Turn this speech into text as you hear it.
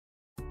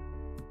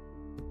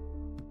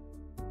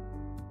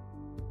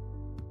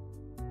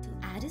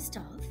add a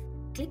staff,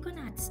 click on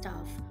Add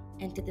Staff,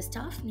 enter the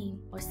staff name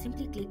or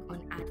simply click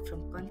on Add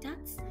from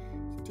Contacts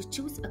to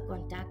choose a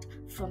contact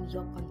from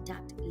your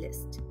contact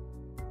list.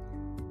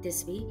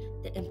 This way,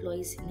 the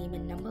employee's name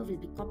and number will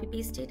be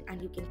copy-pasted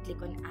and you can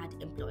click on Add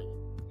Employee.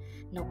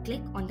 Now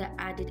click on the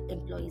added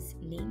employee's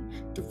name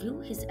to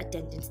view his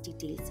attendance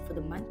details for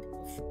the month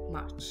of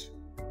March.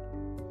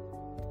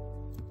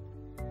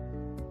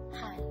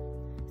 Hi,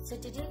 so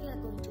today we are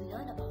going to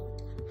learn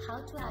about how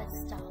to add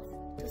staff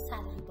to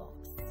SalaryBox.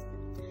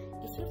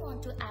 If you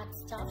want to add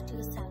staff to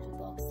your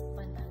SalaryBox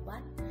one by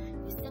one,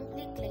 you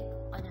simply click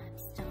on Add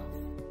Staff.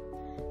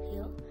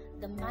 Here,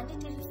 the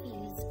mandatory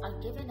fields are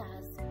given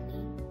as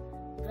name,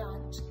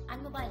 branch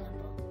and mobile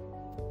number.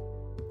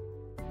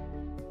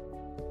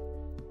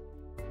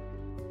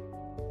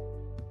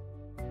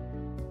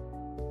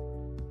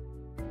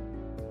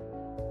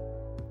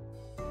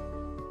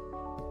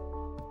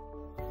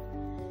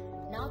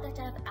 Now that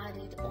I have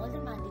added all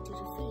the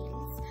mandatory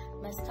fields,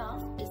 my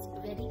staff is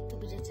ready to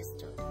be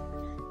registered.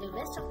 The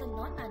rest of the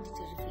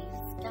non-mandatory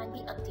fields can be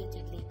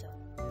updated later.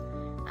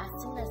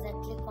 As soon as I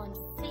click on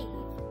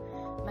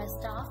Save, my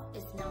staff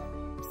is now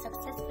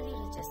successfully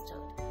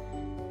registered.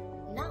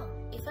 Now,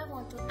 if I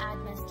want to add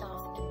my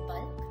staff in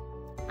bulk,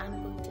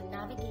 I'm going to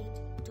navigate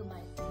to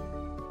my team.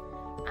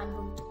 I'm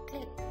going to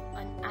click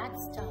on Add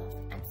Staff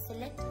and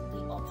select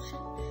the option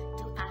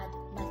to add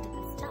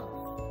multiple staff.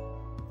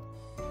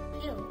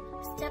 Here,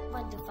 Step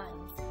 1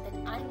 defines that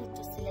I need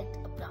to select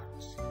a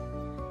branch.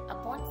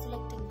 Upon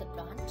selecting the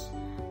branch,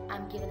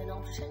 I'm given an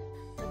option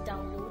to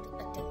download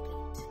a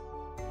template.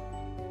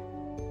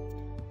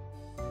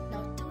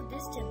 Now to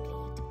this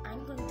template,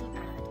 I'm going to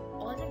add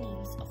all the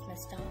names of my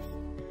staff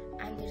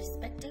and their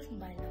respective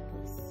mobile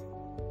numbers.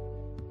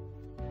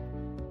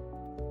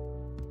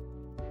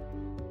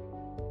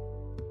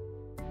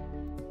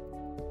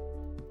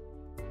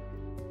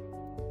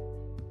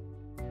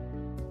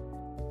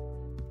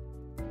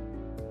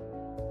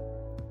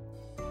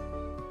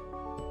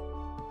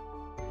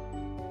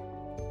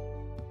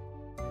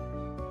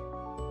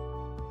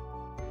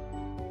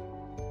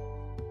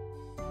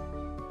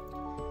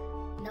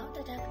 Now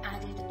that I've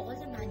added all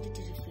the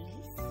mandatory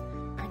fields,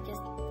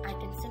 I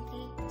can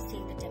simply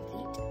save the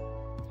template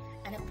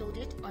and upload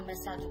it on my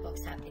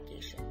SalaryBox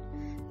application.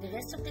 The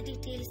rest of the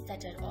details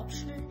that are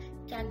optional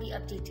can be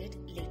updated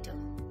later.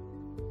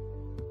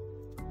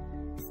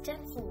 Step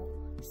 4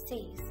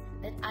 says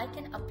that I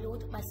can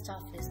upload my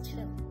staff list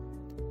here.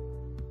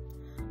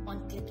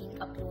 On clicking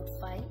Upload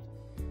File,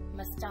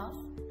 my staff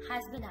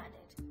has been added.